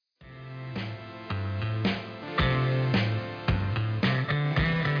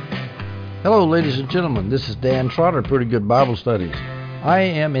Hello, ladies and gentlemen. This is Dan Trotter, Pretty Good Bible Studies. I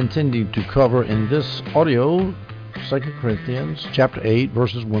am intending to cover in this audio 2 Corinthians chapter 8,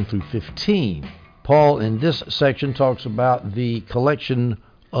 verses 1 through 15. Paul, in this section, talks about the collection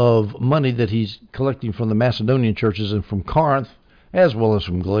of money that he's collecting from the Macedonian churches and from Corinth, as well as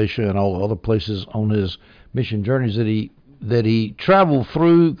from Galatia and all other places on his mission journeys that he traveled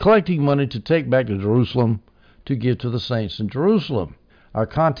through, collecting money to take back to Jerusalem to give to the saints in Jerusalem. Our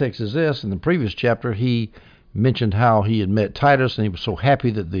context is this. In the previous chapter, he mentioned how he had met Titus, and he was so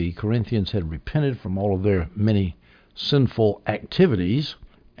happy that the Corinthians had repented from all of their many sinful activities.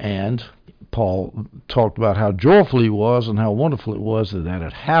 And Paul talked about how joyful he was and how wonderful it was that that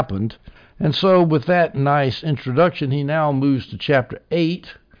had happened. And so with that nice introduction, he now moves to chapter 8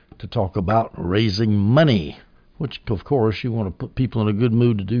 to talk about raising money, which, of course, you want to put people in a good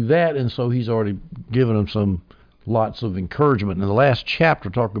mood to do that. And so he's already given them lots of encouragement in the last chapter,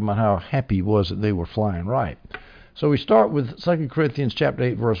 talking about how happy he was that they were flying right. So we start with 2 Corinthians chapter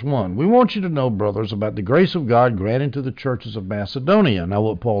 8, verse 1. We want you to know, brothers, about the grace of God granted to the churches of Macedonia. Now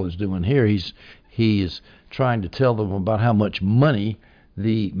what Paul is doing here, he is trying to tell them about how much money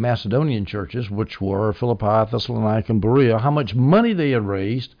the Macedonian churches, which were Philippi, Thessalonica, and Berea, how much money they had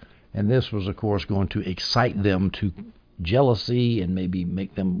raised. And this was, of course, going to excite them to jealousy and maybe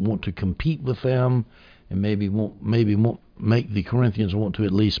make them want to compete with them, and maybe won't make the Corinthians want to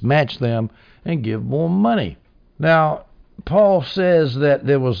at least match them and give more money. Now, Paul says that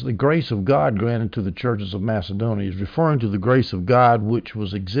there was the grace of God granted to the churches of Macedonia. He's referring to the grace of God which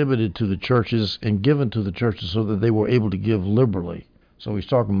was exhibited to the churches and given to the churches so that they were able to give liberally. So he's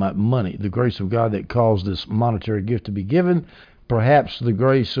talking about money, the grace of God that caused this monetary gift to be given. Perhaps the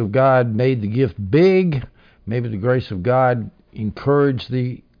grace of God made the gift big. Maybe the grace of God encouraged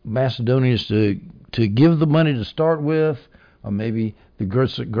the Macedonians to give the money to start with, or maybe the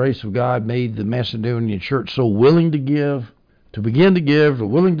grace of God made the Macedonian church so willing to give, to begin to give, or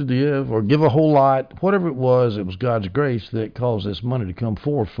willing to give, or give a whole lot. Whatever it was God's grace that caused this money to come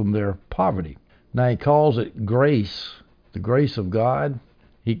forth from their poverty. Now he calls it grace, the grace of God.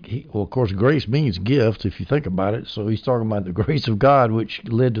 Well, of course, grace means gift, if you think about it. So he's talking about the grace of God which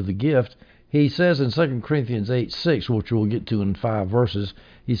led to the gift. He says in 2 Corinthians 8:6, which we'll get to in 5 verses,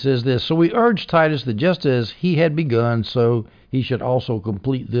 he says this, So we urge Titus that just as he had begun, so he should also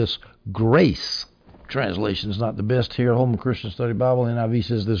complete this grace. Translation is not the best here. Holman Christian Study Bible, NIV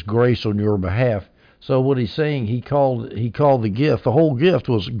says this grace on your behalf. So what he's saying, he called the gift, the whole gift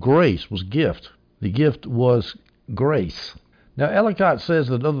was grace, was gift. The gift was grace. Now Ellicott says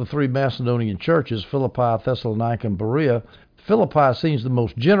that of the 3 Macedonian churches, Philippi, Thessalonica, and Berea, Philippi seems the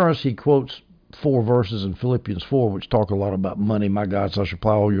most generous. He quotes 4 verses in Philippians 4, which talk a lot about money. My God shall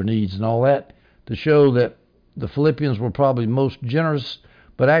supply all your needs and all that, to show that the Philippians were probably most generous.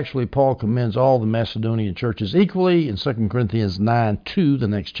 But actually, Paul commends all the Macedonian churches equally. In 2 Corinthians 9:2, the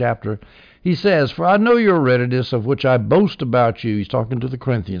next chapter, he says, For I know your readiness, of which I boast about you. He's talking to the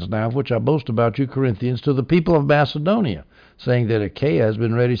Corinthians now, of which I boast about you, Corinthians, to the people of Macedonia, saying that Achaia has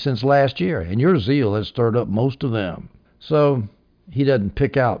been ready since last year, and your zeal has stirred up most of them. So he doesn't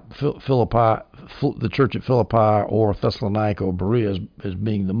pick out Philippi, the church at Philippi or Thessalonica or Berea as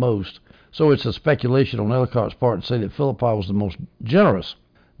being the most. So it's a speculation on Ellicott's part to say that Philippi was the most generous.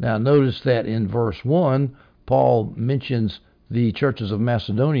 Now notice that in verse 1, Paul mentions the churches of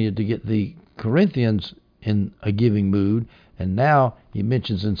Macedonia to get the Corinthians in a giving mood. And now he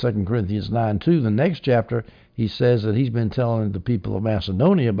mentions in 2 Corinthians 9:2, the next chapter, he says that he's been telling the people of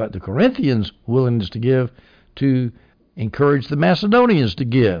Macedonia about the Corinthians' willingness to give to encourage the Macedonians to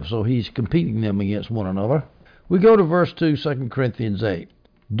give. So he's competing them against one another. We go to verse 2, 2 Corinthians 8.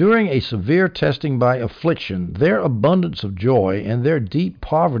 During a severe testing by affliction, their abundance of joy and their deep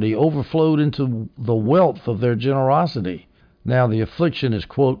poverty overflowed into the wealth of their generosity. Now the affliction is,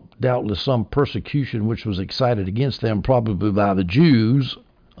 quote, doubtless some persecution which was excited against them, probably by the Jews,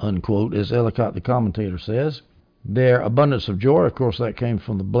 unquote, as Ellicott the commentator says. Their abundance of joy, of course, that came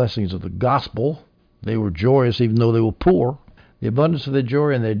from the blessings of the gospel. They were joyous even though they were poor. The abundance of their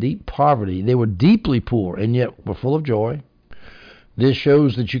joy and their deep poverty. They were deeply poor and yet were full of joy. This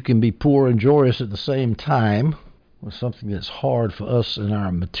shows that you can be poor and joyous at the same time. It's something that's hard for us in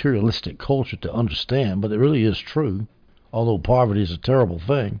our materialistic culture to understand, but it really is true, although poverty is a terrible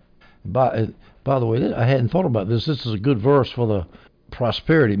thing. By the way, I hadn't thought about this. This is a good verse for the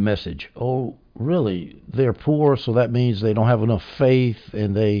prosperity message. Oh, really? They're poor, so that means they don't have enough faith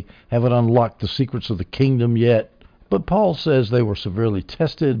and they haven't unlocked the secrets of the kingdom yet. But Paul says they were severely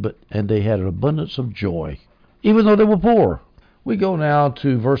tested, and they had an abundance of joy, even though they were poor. We go now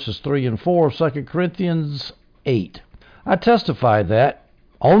to verses 3 and 4 of 2 Corinthians 8. I testify that,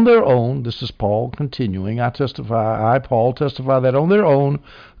 on their own, this is Paul continuing, Paul, testify that on their own,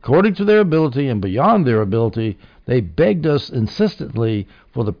 according to their ability and beyond their ability, they begged us insistently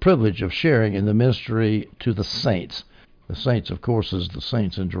for the privilege of sharing in the ministry to the saints. The saints, of course, is the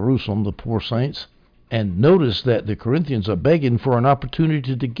saints in Jerusalem, the poor saints. And notice that the Corinthians are begging for an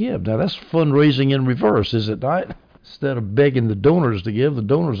opportunity to give. Now, that's fundraising in reverse, is it not? Instead of begging the donors to give, the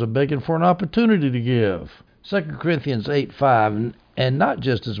donors are begging for an opportunity to give. 2 Corinthians 8:5, and not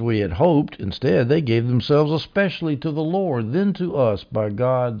just as we had hoped. Instead, they gave themselves especially to the Lord, then to us by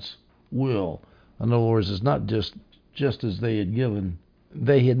God's will. In other words, it's not just as they had given.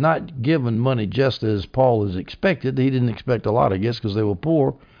 They had not given money just as Paul has expected. He didn't expect a lot, I guess, because they were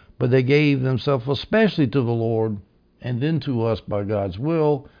poor. But they gave themselves especially to the Lord, and then to us by God's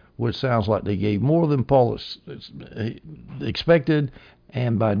will, which sounds like they gave more than Paul expected.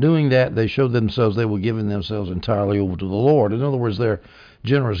 And by doing that, they showed themselves they were giving themselves entirely over to the Lord. In other words, their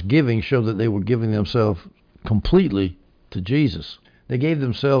generous giving showed that they were giving themselves completely to Jesus. They gave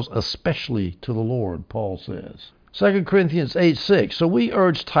themselves especially to the Lord, Paul says. 2 Corinthians 8:6, so we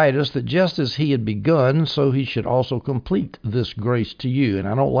urge Titus that just as he had begun, so he should also complete this grace to you. And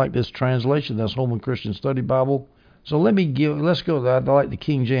I don't like this translation. That's Holman Christian Study Bible. So let's go, I like the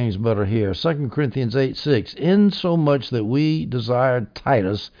King James better here. 2 Corinthians 8:6, insomuch that we desired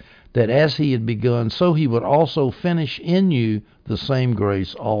Titus, that as he had begun, so he would also finish in you the same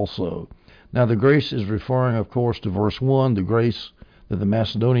grace also. Now the grace is referring, of course, to verse 1, the grace that the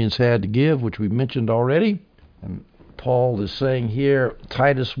Macedonians had to give, which we mentioned already. And Paul is saying here,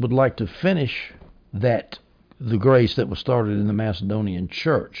 Titus would like to finish the grace that was started in the Macedonian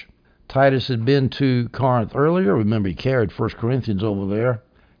church. Titus had been to Corinth earlier. Remember, he carried 1 Corinthians over there.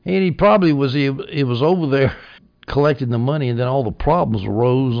 And he probably was over there collecting the money, and then all the problems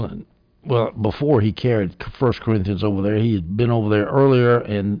arose. Before he carried 1 Corinthians over there, he had been over there earlier,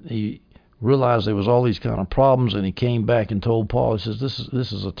 and he realized there was all these kind of problems, and he came back and told Paul, he says,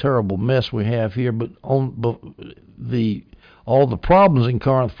 this is a terrible mess we have here, but all the problems in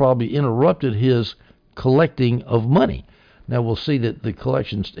Corinth probably interrupted his collecting of money. Now we'll see that the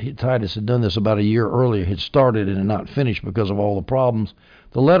collections, Titus had done this about a year earlier, had started and had not finished because of all the problems.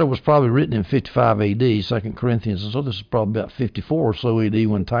 The letter was probably written in 55 AD, 2 Corinthians, and so this is probably about 54 or so AD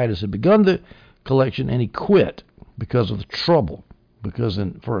when Titus had begun the collection, and he quit because of the trouble. Because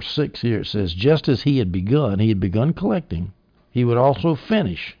in verse 6 here it says, just as he had begun collecting, he would also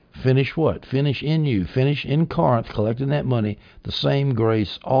finish. Finish what? Finish in you. Finish in Corinth, collecting that money, the same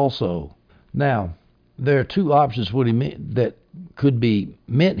grace also. Now, there are two options that could be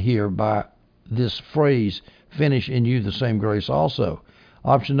meant here by this phrase, finish in you the same grace also.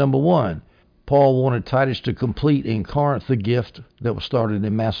 Option number one, Paul wanted Titus to complete in Corinth the gift that was started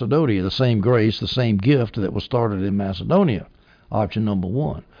in Macedonia, the same grace, the same gift that was started in Macedonia. Option number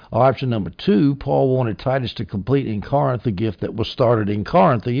one. Option number two, Paul wanted Titus to complete in Corinth the gift that was started in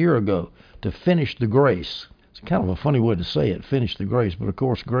Corinth a year ago, to finish the grace. It's kind of a funny way to say it, finish the grace, but of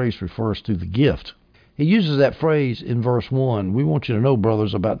course grace refers to the gift. He uses that phrase in verse 1. We want you to know,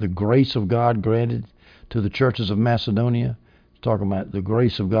 brothers, about the grace of God granted to the churches of Macedonia. He's talking about the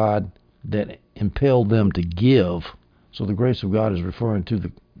grace of God that impelled them to give. So the grace of God is referring to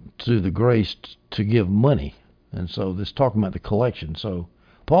the grace to give money. And so this is talking about the collection. So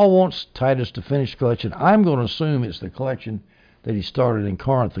Paul wants Titus to finish the collection. I'm going to assume it's the collection that he started in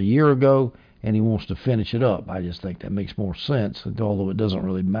Corinth a year ago, and he wants to finish it up. I just think that makes more sense, although it doesn't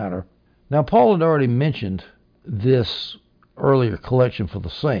really matter. Now, Paul had already mentioned this earlier collection for the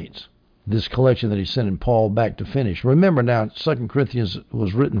saints, this collection that he sent in Paul back to finish. Remember now, 2 Corinthians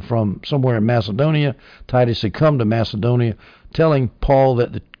was written from somewhere in Macedonia. Titus had come to Macedonia, telling Paul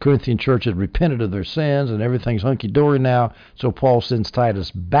that the Corinthian church had repented of their sins and everything's hunky-dory now. So Paul sends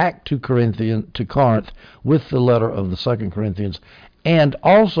Titus back to Corinth with the letter of the 2 Corinthians. And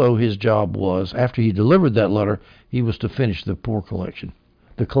also his job was, after he delivered that letter, he was to finish the poor collection,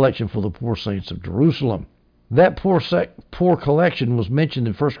 the collection for the poor saints of Jerusalem. That poor collection was mentioned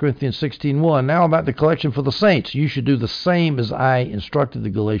in 1 Corinthians 16:1. Now about the collection for the saints. You should do the same as I instructed the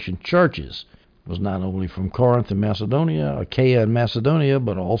Galatian churches. It was not only from Corinth and Macedonia, Achaia and Macedonia,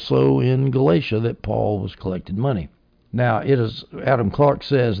 but also in Galatia that Paul was collecting money. Now, it is, Adam Clark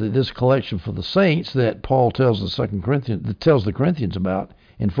says that this collection for the saints that Paul tells the Corinthians about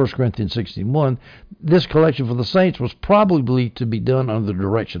in 1 Corinthians 16:1, this collection for the saints was probably to be done under the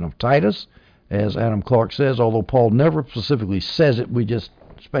direction of Titus, as Adam Clark says, although Paul never specifically says it, we just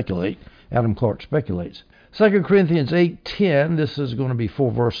speculate. Adam Clark speculates. 2 Corinthians 8:10, this is going to be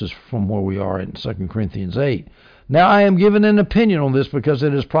 4 verses from where we are in 2 Corinthians 8. Now I am giving an opinion on this because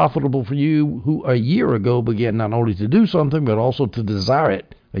it is profitable for you who a year ago began not only to do something, but also to desire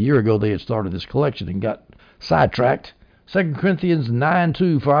it. A year ago they had started this collection and got sidetracked. 2 Corinthians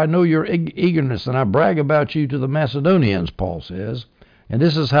 9:2, for I know your eagerness, and I brag about you to the Macedonians, Paul says. And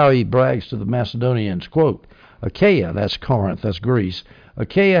this is how he brags to the Macedonians, quote, Achaia, that's Corinth, that's Greece,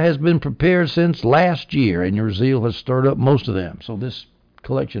 Achaia has been prepared since last year, and your zeal has stirred up most of them. So this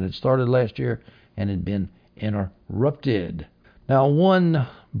collection had started last year and had been interrupted. Now, one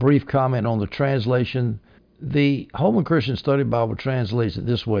brief comment on the translation. The Holman Christian Study Bible translates it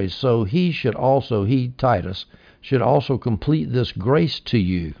this way, so he, Titus, should also complete this grace to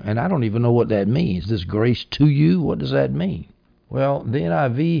you. And I don't even know what that means. This grace to you, what does that mean? Well, the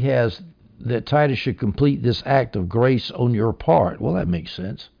NIV has that Titus should complete this act of grace on your part. Well, that makes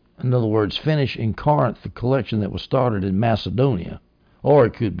sense. In other words, finish in Corinth the collection that was started in Macedonia. Or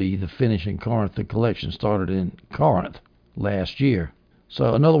it could be the finish in Corinth the collection started in Corinth last year.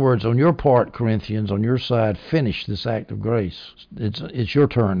 So, in other words, on your part, Corinthians, on your side, finish this act of grace. It's your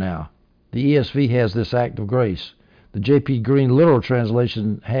turn now. The ESV has this act of grace. The J.P. Green literal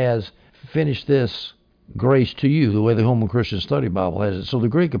translation has finished this grace to you, the way the Holman Christian Study Bible has it. So the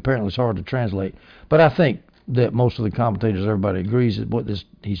Greek apparently is hard to translate. But I think that most of the commentators, everybody agrees that what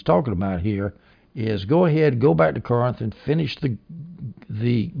he's talking about here is go ahead, go back to Corinth and finish the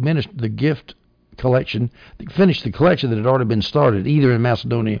gift collection, finish the collection that had already been started, either in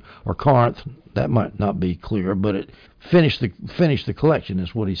Macedonia or Corinth. That might not be clear, but finish the collection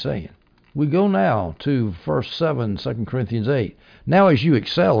is what he's saying. We go now to verse 7, 2 Corinthians 8. Now as you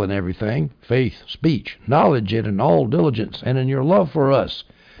excel in everything, faith, speech, knowledge, and in all diligence, and in your love for us,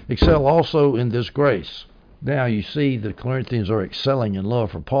 excel also in this grace. Now you see the Corinthians are excelling in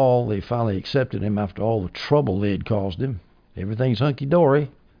love for Paul. They finally accepted him after all the trouble they had caused him. Everything's hunky-dory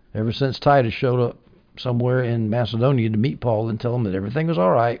ever since Titus showed up somewhere in Macedonia to meet Paul and tell him that everything was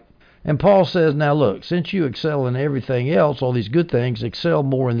all right. And Paul says, now look, since you excel in everything else, all these good things, excel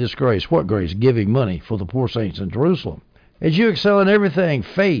more in this grace. What grace? Giving money for the poor saints in Jerusalem. As you excel in everything,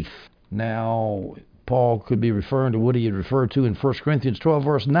 faith. Now, Paul could be referring to what he had referred to in 1 Corinthians 12,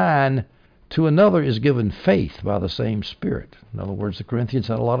 verse 9. To another is given faith by the same Spirit. In other words, the Corinthians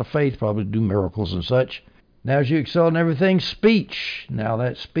had a lot of faith, probably to do miracles and such. Now, as you excel in everything, speech. Now,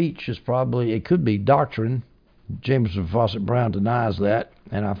 that speech is probably, it could be doctrine. Jameson Fawcett Brown denies that,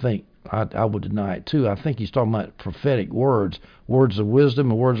 and I think I would deny it too. I think he's talking about prophetic words, words of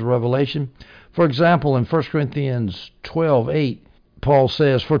wisdom and words of revelation. For example, in 1 Corinthians 12:8, Paul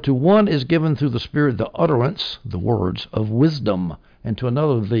says, for to one is given through the Spirit the utterance, the words of wisdom, and to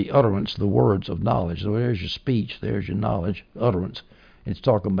another the utterance, the words of knowledge. So there's your speech, there's your knowledge, utterance. It's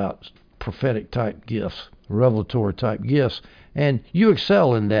talking about prophetic type gifts, revelatory type gifts. And you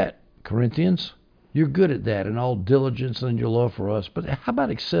excel in that, Corinthians. You're good at that in all diligence and your love for us. But how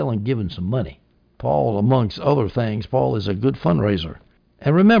about excel in giving some money? Paul, amongst other things, Paul is a good fundraiser.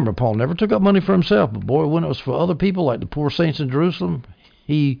 And remember, Paul never took up money for himself. But boy, when it was for other people, like the poor saints in Jerusalem,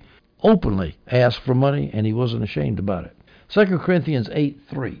 he openly asked for money and he wasn't ashamed about it. 2 Corinthians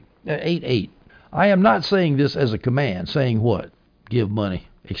 8:8. I am not saying this as a command. Saying what? Give money.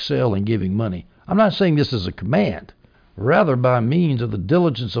 Excel in giving money. I'm not saying this as a command. Rather, by means of the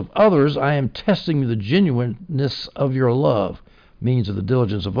diligence of others, I am testing the genuineness of your love. Means of the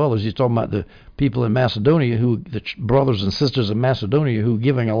diligence of others. He's talking about the people in Macedonia, the brothers and sisters in Macedonia who are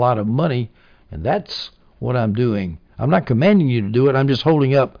giving a lot of money, and that's what I'm doing. I'm not commanding you to do it. I'm just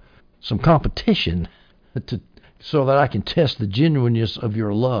holding up some competition so that I can test the genuineness of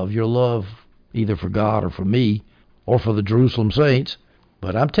your love either for God or for me or for the Jerusalem saints.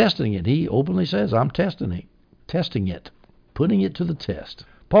 But I'm testing it. He openly says, I'm testing it, putting it to the test.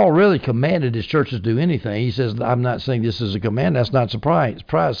 Paul really commanded his churches to do anything. He says, I'm not saying this is a command. That's not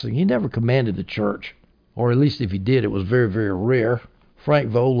surprising. He never commanded the church, or at least if he did, it was very, very rare. Frank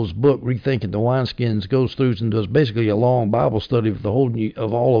Vola's book, Rethinking the Wineskins, goes through and does basically a long Bible study of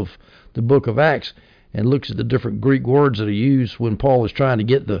all of the book of Acts and looks at the different Greek words that are used when Paul is trying to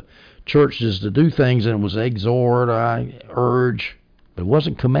get the churches to do things, and it was exhort, urge, but it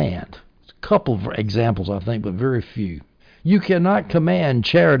wasn't command. It's a couple of examples, I think, but very few. You cannot command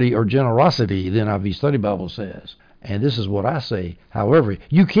charity or generosity, the NIV Study Bible says. And this is what I say. However,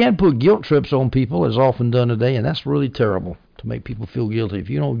 you can put guilt trips on people, as often done today, and that's really terrible, to make people feel guilty. If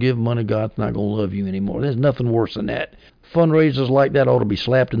you don't give money, God's not going to love you anymore. There's nothing worse than that. Fundraisers like that ought to be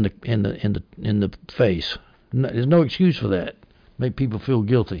slapped in the face. There's no excuse for that. Make people feel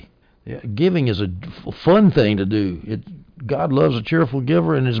guilty. Giving is a fun thing to do. God loves a cheerful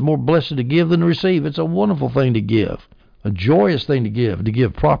giver, and it's more blessed to give than to receive. It's a wonderful thing to give. A joyous thing to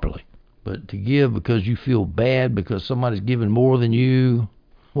give properly. But to give because you feel bad because somebody's giving more than you,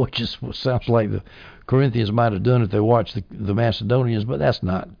 which is what sounds like the Corinthians might have done if they watched the Macedonians, but that's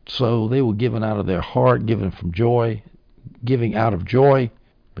not so. They were giving out of their heart, giving from joy, giving out of joy.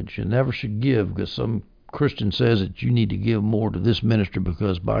 But you never should give because some Christian says that you need to give more to this ministry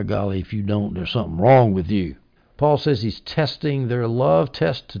because, by golly, if you don't, there's something wrong with you. Paul says he's testing their love.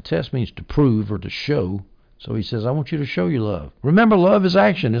 To test means to prove or to show. So he says, I want you to show your love. Remember, love is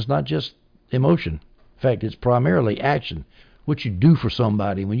action. It's not just emotion. In fact, it's primarily action. What you do for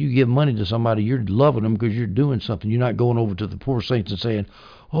somebody. When you give money to somebody, you're loving them because you're doing something. You're not going over to the poor saints and saying,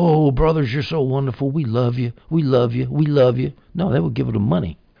 oh, brothers, you're so wonderful. We love you. We love you. We love you. No, they will give them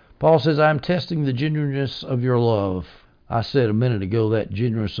money. Paul says, I'm testing the genuineness of your love. I said a minute ago that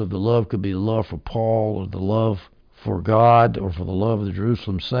genuineness of the love could be the love for Paul or the love for God or for the love of the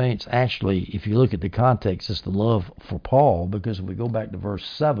Jerusalem saints. Actually, if you look at the context, it's the love for Paul, because if we go back to verse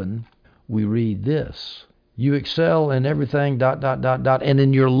 7, we read this. You excel in everything, and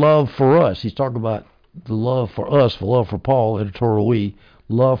in your love for us. He's talking about the love for us, the love for Paul, editorial we,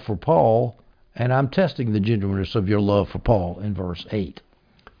 love for Paul, and I'm testing the genuineness of your love for Paul in verse 8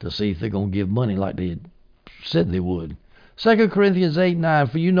 to see if they're going to give money like they had said they would. 2 Corinthians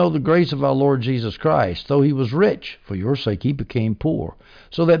 8:9, for you know the grace of our Lord Jesus Christ, though he was rich, for your sake he became poor,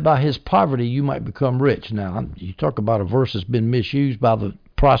 so that by his poverty you might become rich. Now, you talk about a verse that's been misused by the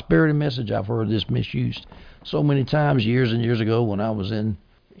prosperity message. I've heard this misused so many times years and years ago when I was in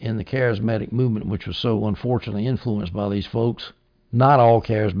the charismatic movement, which was so unfortunately influenced by these folks. Not all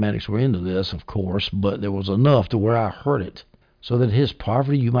charismatics were into this, of course, but there was enough to where I heard it. So that his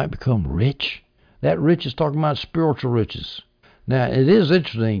poverty you might become rich. That rich is talking about spiritual riches. Now, it is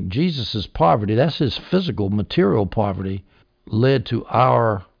interesting, Jesus' poverty, that's his physical, material poverty, led to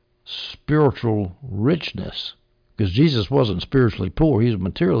our spiritual richness. Because Jesus wasn't spiritually poor, he was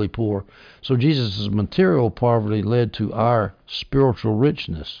materially poor. So Jesus' material poverty led to our spiritual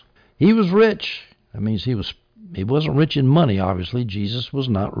richness. He was rich. That means he wasn't rich in money, obviously. Jesus was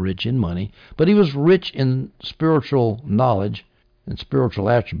not rich in money. But he was rich in spiritual knowledge and spiritual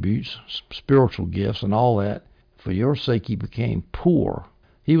attributes, spiritual gifts, and all that. For your sake he became poor.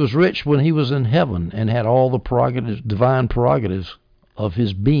 He was rich when he was in heaven and had all the prerogatives, divine prerogatives of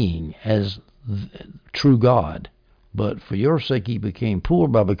his being as true God. But for your sake he became poor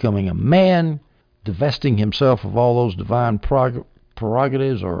by becoming a man, divesting himself of all those divine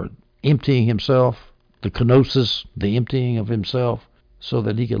prerogatives, or emptying himself, the kenosis, the emptying of himself, so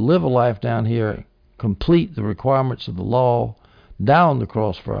that he could live a life down here, complete the requirements of the law, die on the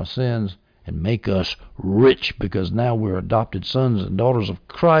cross for our sins, and make us rich, because now we're adopted sons and daughters of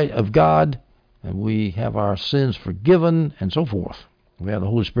Christ, of God, and we have our sins forgiven, and so forth. We have the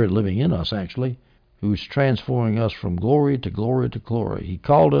Holy Spirit living in us, actually, who's transforming us from glory to glory to glory. He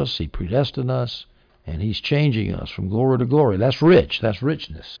called us, he predestined us, and he's changing us from glory to glory. That's rich. That's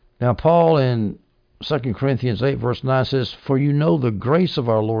richness. Now, Paul in 2 Corinthians 8, verse 9 says, for you know the grace of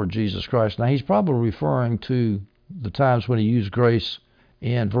our Lord Jesus Christ. Now, he's probably referring to the times when he used grace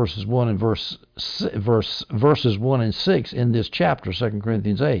in verses 1 and verses 1 and 6 in this chapter, 2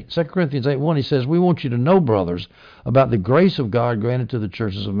 Corinthians 8. 2 Corinthians 8:1, he says, we want you to know, brothers, about the grace of God granted to the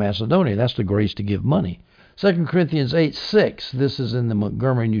churches of Macedonia. That's the grace to give money. 2 Corinthians 8:6, this is in the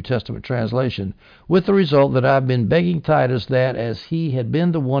Montgomery New Testament translation, with the result that I've been begging Titus that, as he had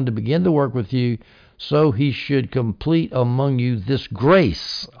been the one to begin the work with you, so he should complete among you this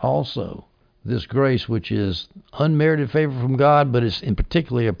grace also. This grace, which is unmerited favor from God, but is in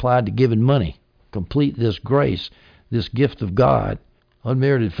particularly applied to giving money. Complete this grace, this gift of God,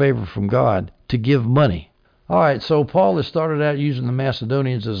 unmerited favor from God, to give money. All right, so Paul has started out using the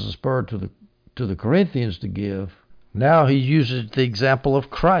Macedonians as a spur to the Corinthians to give. Now he uses the example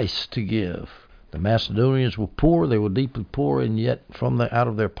of Christ to give. The Macedonians were poor, they were deeply poor, and yet out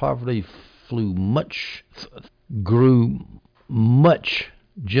of their poverty grew much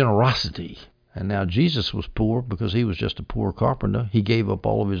generosity. And now Jesus was poor because he was just a poor carpenter. He gave up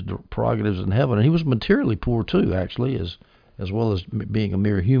all of his prerogatives in heaven, and he was materially poor too, actually, as well as being a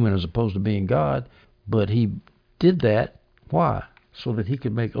mere human as opposed to being God. But he did that. Why? So that he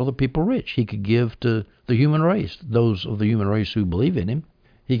could make other people rich. He could give to the human race, those of the human race who believe in him.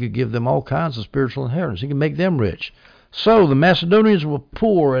 He could give them all kinds of spiritual inheritance. He could make them rich. So the Macedonians were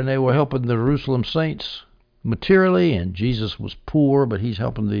poor, and they were helping the Jerusalem saints materially, and Jesus was poor, but he's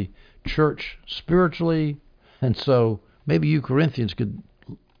helping the church spiritually. And so maybe you Corinthians could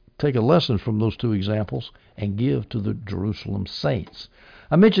take a lesson from those two examples and give to the Jerusalem saints.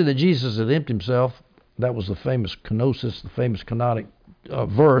 I mentioned that Jesus had emptied himself. That was the famous kenosis, the famous kenotic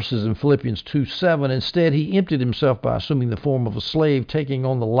verse is in Philippians 2:7. Instead, he emptied himself by assuming the form of a slave, taking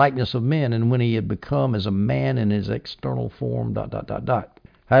on the likeness of men, and when he had become as a man in his external form, ...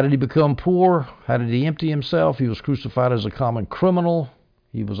 How did he become poor? How did he empty himself? He was crucified as a common criminal.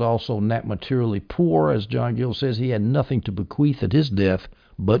 He was also not materially poor. As John Gill says, he had nothing to bequeath at his death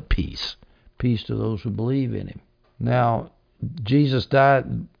but peace. Peace to those who believe in him. Now, Jesus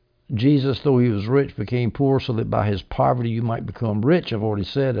died. Jesus, though he was rich, became poor so that by his poverty you might become rich. I've already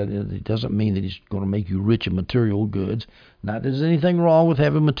said that it doesn't mean that he's going to make you rich in material goods. Not that there's anything wrong with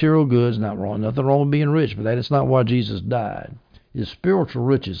having material goods, nothing wrong with being rich, but that is not why Jesus died. His spiritual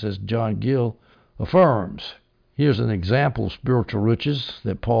riches, as John Gill affirms. Here's an example of spiritual riches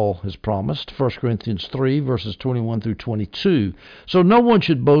that Paul has promised. 1 Corinthians 3, verses 21 through 22. So no one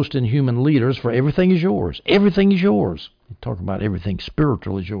should boast in human leaders, for everything is yours. Everything is yours. He's talking about everything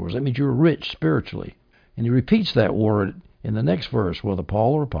spiritual is yours. That means you're rich spiritually. And he repeats that word in the next verse, whether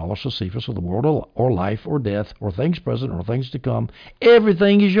Paul or Apollos or Cephas or the world or life or death or things present or things to come,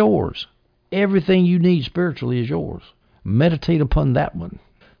 everything is yours. Everything you need spiritually is yours. Meditate upon that one.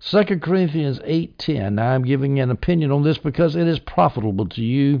 2 Corinthians 8:10. Now I'm giving an opinion on this because it is profitable to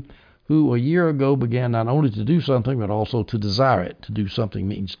you who a year ago began not only to do something but also to desire it. To do something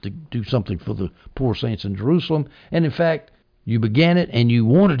means to do something for the poor saints in Jerusalem. And in fact, you began it and you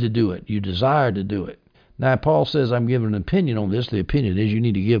wanted to do it. You desired to do it. Now Paul says I'm giving an opinion on this. The opinion is you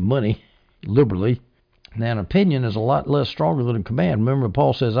need to give money liberally. Now an opinion is a lot less stronger than a command. Remember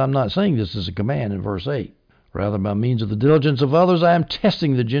Paul says I'm not saying this as a command in verse 8. Rather, by means of the diligence of others, I am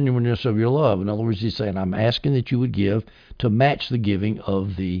testing the genuineness of your love. In other words, he's saying, I'm asking that you would give to match the giving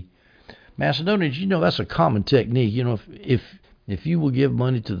of the Macedonians. You know, that's a common technique. You know, if you will give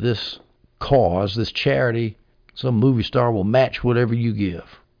money to this cause, this charity, some movie star will match whatever you give.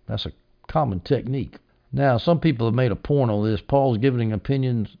 That's a common technique. Now, some people have made a point on this. Paul's giving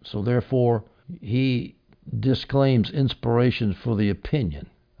opinions, so therefore he disclaims inspiration for the opinion.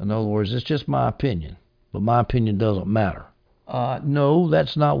 In other words, it's just my opinion. But my opinion doesn't matter. No,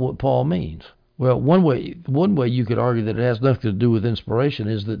 that's not what Paul means. Well, one way you could argue that it has nothing to do with inspiration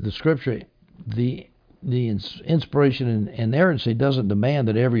is that the Scripture, the inspiration and inerrancy doesn't demand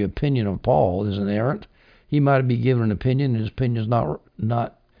that every opinion of Paul is inerrant. He might be given an opinion, and his opinion is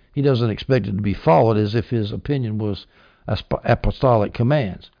not. He doesn't expect it to be followed as if his opinion was apostolic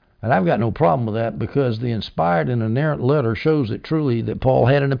commands. And I've got no problem with that because the inspired and inerrant letter shows that truly that Paul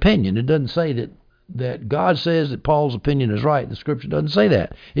had an opinion. It doesn't say that God says that Paul's opinion is right. The Scripture doesn't say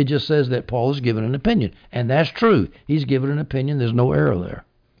that. It just says that Paul has given an opinion. And that's true. He's given an opinion. There's no error there.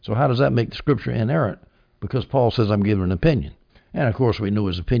 So how does that make the Scripture inerrant? Because Paul says I'm giving an opinion. And of course we knew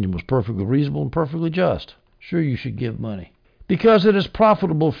his opinion was perfectly reasonable and perfectly just. Sure, you should give money. Because it is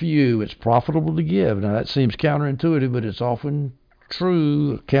profitable for you. It's profitable to give. Now that seems counterintuitive, but it's often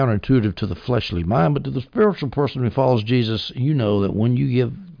true, counterintuitive to the fleshly mind, but to the spiritual person who follows Jesus, you know that when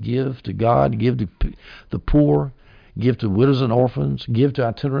you give to God, give to the poor, give to widows and orphans, give to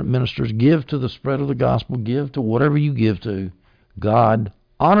itinerant ministers, give to the spread of the gospel, give to whatever you give to, God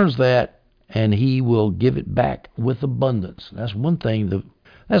honors that, and He will give it back with abundance. That's one thing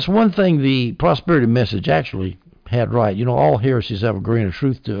the prosperity message actually had right. You know, all heresies have a grain of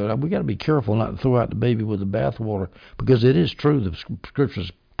truth to it. We got to be careful not to throw out the baby with the bathwater, because it is true. The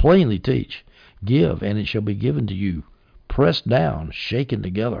Scriptures plainly teach, give, and it shall be given to you, pressed down, shaken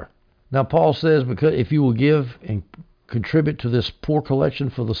together. Now, Paul says, because if you will give and contribute to this poor collection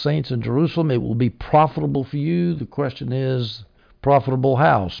for the saints in Jerusalem, it will be profitable for you. The question is, profitable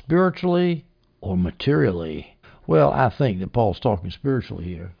how? Spiritually or materially? Well, I think that Paul's talking spiritually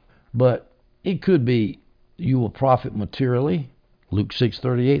here, but it could be you will profit materially. Luke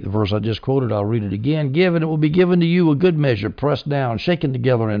 6:38, the verse I just quoted, I'll read it again. Give, and it will be given to you a good measure, pressed down, shaken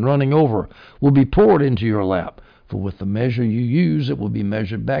together, and running over, will be poured into your lap. For with the measure you use, it will be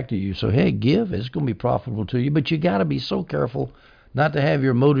measured back to you. So, hey, give. It's going to be profitable to you, but you got to be so careful not to have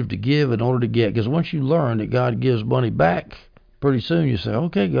your motive to give in order to get. Because once you learn that God gives money back, pretty soon you say,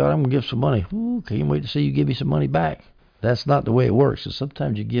 okay, God, I'm going to give some money. Ooh, can't wait to see you give me some money back. That's not the way it works. So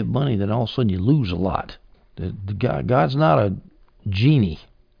sometimes you give money, then all of a sudden you lose a lot. God's not a genie.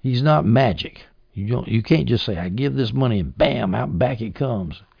 He's not magic. You can't just say, I give this money, and bam, out back it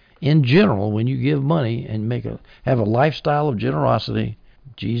comes. In general, when you give money and have a lifestyle of generosity,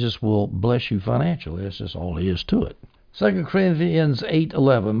 Jesus will bless you financially. That's just all there is to it. 2 Corinthians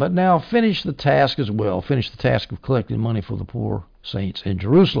 8:11. But now finish the task as well. Finish the task of collecting money for the poor saints in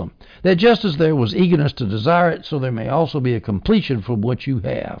Jerusalem. That just as there was eagerness to desire it, so there may also be a completion from what you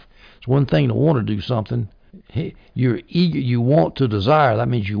have. It's one thing to want to do something. You're eager, you want to desire. That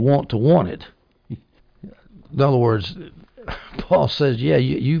means you want to want it. In other words, Paul says, yeah,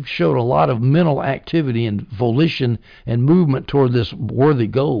 you've showed a lot of mental activity and volition and movement toward this worthy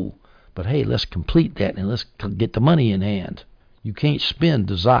goal. But hey, let's complete that and let's get the money in hand. You can't spend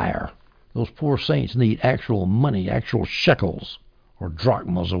desire. Those poor saints need actual money, actual shekels or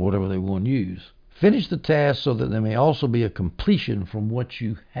drachmas or whatever they want to use. Finish the task so that there may also be a completion from what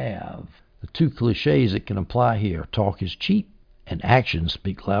you have. The two cliches that can apply here: talk is cheap and actions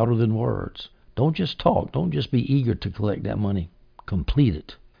speak louder than words. Don't just talk. Don't just be eager to collect that money. Complete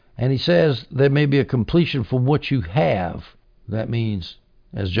it. And he says there may be a completion from what you have. That means,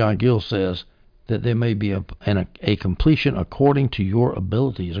 as John Gill says, that there may be a completion according to your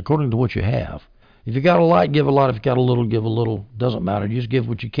abilities, according to what you have. If you got a lot, give a lot. If you got a little, give a little. Doesn't matter. You just give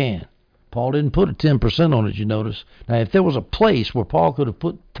what you can. Paul didn't put a 10% on it, you notice. Now, if there was a place where Paul could have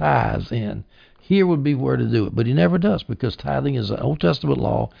put tithes in, here would be where to do it. But he never does, because tithing is an Old Testament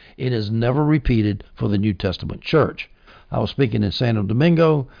law. It is never repeated for the New Testament church. I was speaking in Santo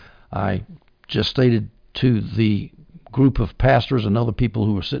Domingo. I just stated to the group of pastors and other people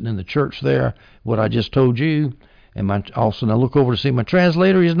who were sitting in the church there what I just told you. And all of a sudden I look over to see my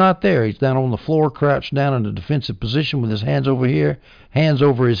translator. He's not there. He's down on the floor, crouched down in a defensive position with his hands over here, hands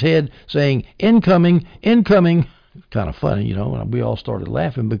over his head, saying, incoming, incoming. Kind of funny, you know, and we all started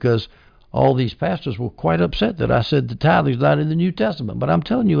laughing because all these pastors were quite upset that I said the tithing is not in the New Testament. But I'm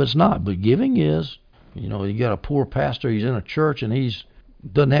telling you it's not. But giving is. You know, you got a poor pastor, he's in a church, and he's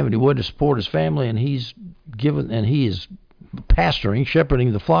doesn't have any way to support his family, and he's given, and he is pastoring,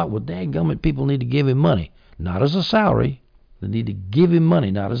 shepherding the flock. Well, dadgummit, people need to give him money. Not as a salary. They need to give him money,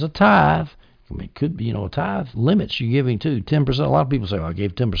 not as a tithe. I mean, it could be, you know, a tithe limits you giving too. 10%. A lot of people say, oh, I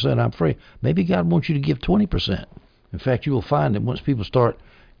gave 10%, I'm free. Maybe God wants you to give 20%. In fact, you will find that once people start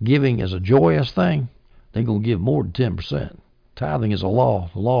giving as a joyous thing, they're going to give more than 10%. Tithing is a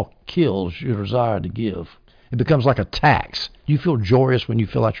law. The law kills your desire to give. It becomes like a tax. You feel joyous when you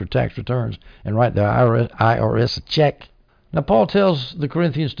fill out your tax returns and write the IRS a check. Now, Paul tells the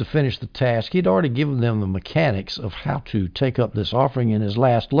Corinthians to finish the task. He'd already given them the mechanics of how to take up this offering in his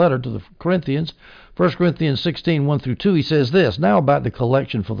last letter to the Corinthians. 1 Corinthians 16, 1 through 2, he says this, now about the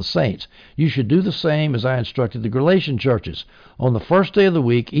collection for the saints. You should do the same as I instructed the Galatian churches. On the first day of the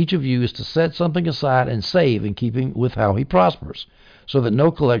week, each of you is to set something aside and save in keeping with how he prospers, so that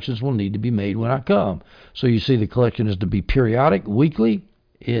no collections will need to be made when I come. So you see the collection is to be periodic, weekly.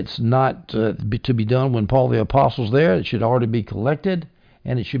 It's not to be done when Paul the Apostle's there. It should already be collected,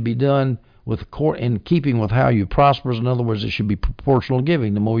 and it should be done in keeping with how you prosper. In other words, it should be proportional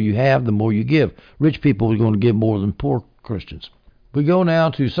giving. The more you have, the more you give. Rich people are going to give more than poor Christians. We go now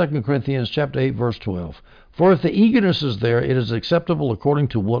to 2 Corinthians chapter 8, verse 12. For if the eagerness is there, it is acceptable according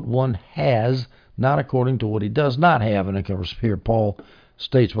to what one has, not according to what he does not have. And of course, here Paul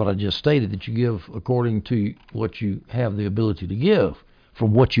states what I just stated, that you give according to what you have the ability to give.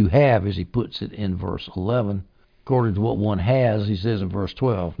 From what you have, as he puts it in verse 11, according to what one has, he says in verse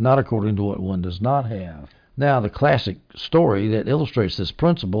 12, not according to what one does not have. Now, the classic story that illustrates this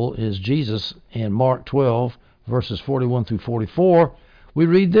principle is Jesus in Mark 12, verses 41 through 44. We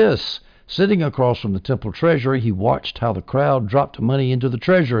read this, sitting across from the temple treasury, he watched how the crowd dropped money into the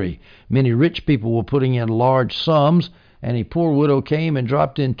treasury. Many rich people were putting in large sums, and a poor widow came and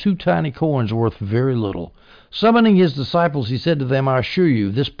dropped in 2 tiny coins worth very little. Summoning his disciples, he said to them, I assure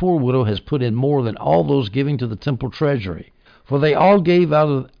you, this poor widow has put in more than all those giving to the temple treasury. For they all gave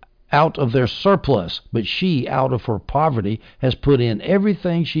out of their surplus, but she, out of her poverty, has put in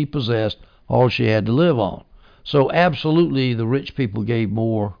everything she possessed, all she had to live on. So absolutely the rich people gave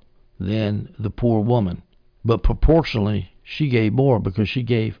more than the poor woman. But proportionally, she gave more because she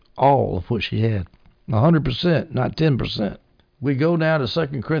gave all of what she had. 100%, not 10%. We go now to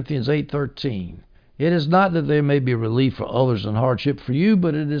 2 Corinthians 8:13. It is not that there may be relief for others and hardship for you,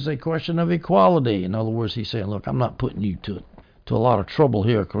 but it is a question of equality. In other words, he's saying, look, I'm not putting you to a lot of trouble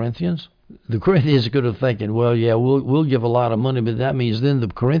here, Corinthians. The Corinthians could have thinking, well, yeah, we'll give a lot of money, but that means then the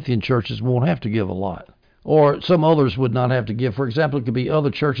Corinthian churches won't have to give a lot. Or some others would not have to give. For example, it could be other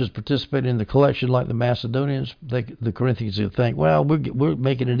churches participating in the collection like the Macedonians. The Corinthians would think, well, we're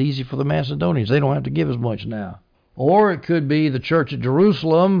making it easy for the Macedonians. They don't have to give as much now. Or it could be the church at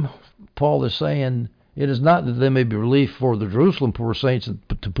Jerusalem. Paul is saying, it is not that there may be relief for the Jerusalem poor saints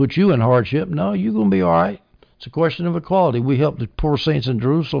to put you in hardship. No, you're going to be all right. It's a question of equality. We help the poor saints in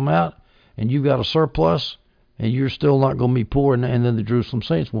Jerusalem out, and you've got a surplus, and you're still not going to be poor, and then the Jerusalem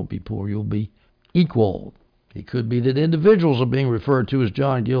saints won't be poor. You'll be equal. It could be that individuals are being referred to, as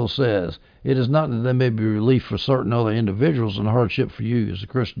John Gill says. It is not that there may be relief for certain other individuals and hardship for you as a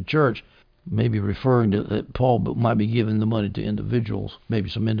Christian church. Maybe referring to that Paul might be giving the money to individuals, maybe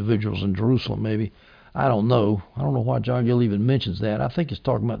some individuals in Jerusalem, maybe. I don't know. I don't know why John Gill even mentions that. I think it's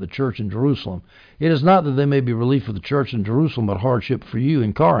talking about the church in Jerusalem. It is not that there may be relief for the church in Jerusalem, but hardship for you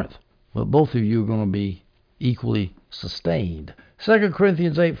in Corinth. But both of you are going to be equally sustained. 2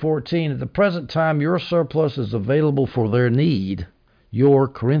 Corinthians 8:14, at the present time your surplus is available for their need. Your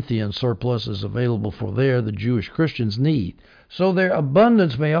Corinthian surplus is available for the Jewish Christians' need. So their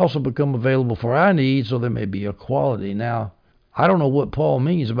abundance may also become available for our needs, so there may be equality. Now, I don't know what Paul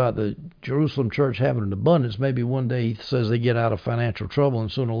means about the Jerusalem church having an abundance. Maybe one day he says they get out of financial trouble, and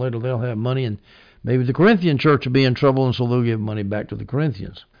sooner or later they'll have money, and maybe the Corinthian church will be in trouble, and so they'll give money back to the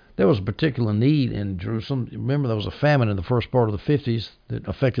Corinthians. There was a particular need in Jerusalem. Remember, there was a famine in the first part of the 50s that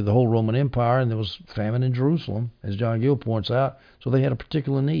affected the whole Roman Empire, and there was famine in Jerusalem, as John Gill points out, so they had a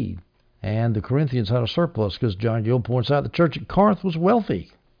particular need. And the Corinthians had a surplus because John Gill points out the church at Corinth was wealthy.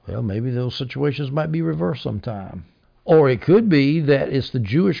 Well, maybe those situations might be reversed sometime. Or it could be that it's the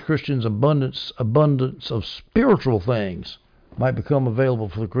Jewish Christians' abundance of spiritual things might become available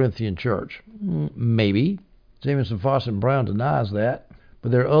for the Corinthian church. Maybe. Jamieson, Fausset, and Brown denies that. But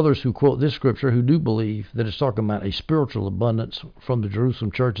there are others who quote this scripture who do believe that it's talking about a spiritual abundance from the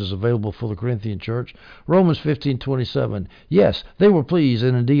Jerusalem church is available for the Corinthian church. Romans 15:27. Yes, they were pleased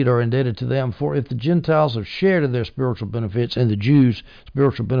and indeed are indebted to them, for if the Gentiles have shared in their spiritual benefits and the Jews'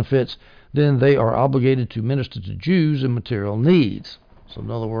 spiritual benefits, then they are obligated to minister to Jews in material needs. So in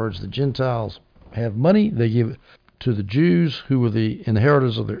other words, the Gentiles have money, they give it to the Jews who were the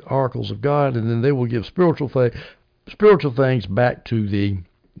inheritors of the oracles of God, and then they will give spiritual things back to the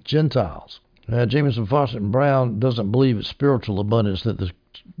Gentiles. Jamieson, Fausset, and Brown doesn't believe it's spiritual abundance that the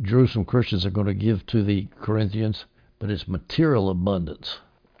Jerusalem Christians are going to give to the Corinthians, but it's material abundance.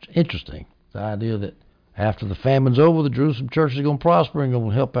 It's interesting, the idea that after the famine's over, the Jerusalem church is going to prosper and going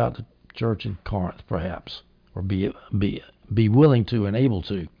to help out the church in Corinth, perhaps, or be willing to and able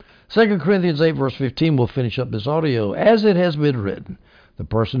to. 2 Corinthians 8, verse 15 will finish up this audio. As it has been written, the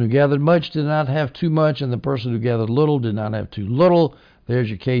person who gathered much did not have too much, and the person who gathered little did not have too little. There's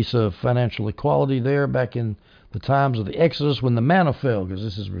your case of financial equality there back in the times of the Exodus when the manna fell, because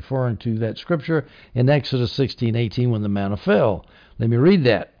this is referring to that scripture in Exodus 16:18 when the manna fell. Let me read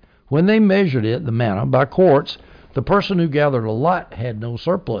that. When they measured it, the manna, by quarts, the person who gathered a lot had no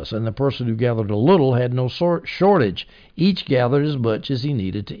surplus, and the person who gathered a little had no shortage. Each gathered as much as he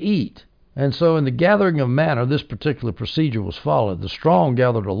needed to eat. And so in the gathering of manna, this particular procedure was followed. The strong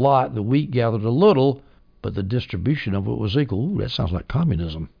gathered a lot, the weak gathered a little, but the distribution of it was equal. Ooh, that sounds like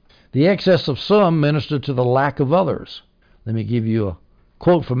communism. The excess of some ministered to the lack of others. Let me give you a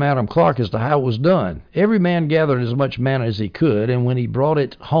quote from Adam Clarke as to how it was done. Every man gathered as much manna as he could, and when he brought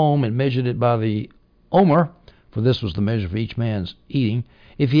it home and measured it by the omer, for this was the measure for each man's eating,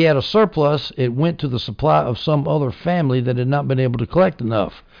 if he had a surplus, it went to the supply of some other family that had not been able to collect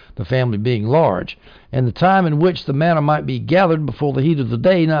enough, the family being large, and the time in which the manna might be gathered before the heat of the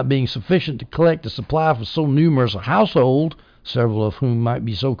day not being sufficient to collect a supply for so numerous a household, several of whom might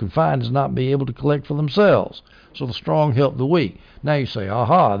be so confined as not be able to collect for themselves. So the strong helped the weak. Now you say,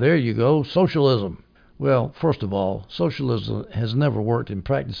 aha, there you go, socialism. Well, first of all, socialism has never worked in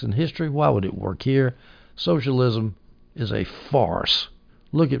practice in history. Why would it work here? Socialism is a farce.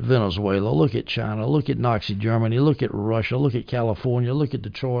 Look at Venezuela, look at China, look at Nazi Germany, look at Russia, look at California, look at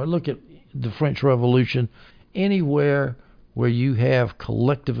Detroit, look at the French Revolution. Anywhere where you have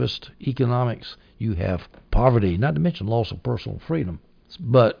collectivist economics, you have poverty, not to mention loss of personal freedom.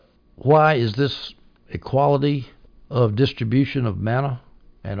 But why is this equality of distribution of manna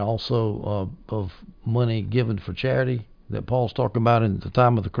and also of money given for charity that Paul's talking about in the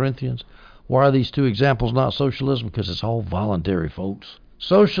time of the Corinthians? Why are these two examples not socialism? Because it's all voluntary, folks.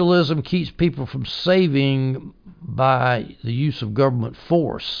 Socialism keeps people from saving by the use of government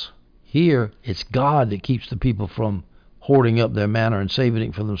force. Here, it's God that keeps the people from hoarding up their manna and saving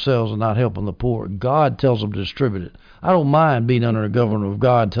it for themselves and not helping the poor. God tells them to distribute it. I don't mind being under a government of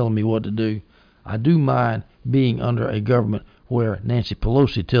God telling me what to do. I do mind being under a government where Nancy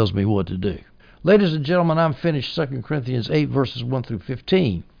Pelosi tells me what to do. Ladies and gentlemen, I'm finished 2 Corinthians 8, verses 1 through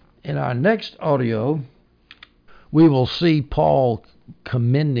 15. In our next audio, we will see Paul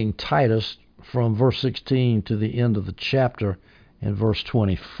commending Titus from verse 16 to the end of the chapter in verse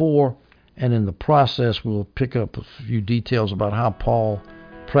 24. And in the process, we'll pick up a few details about how Paul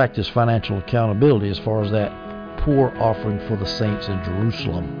practiced financial accountability as far as that poor offering for the saints in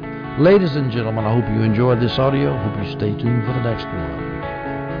Jerusalem. Ladies and gentlemen, I hope you enjoyed this audio. Hope you stay tuned for the next one.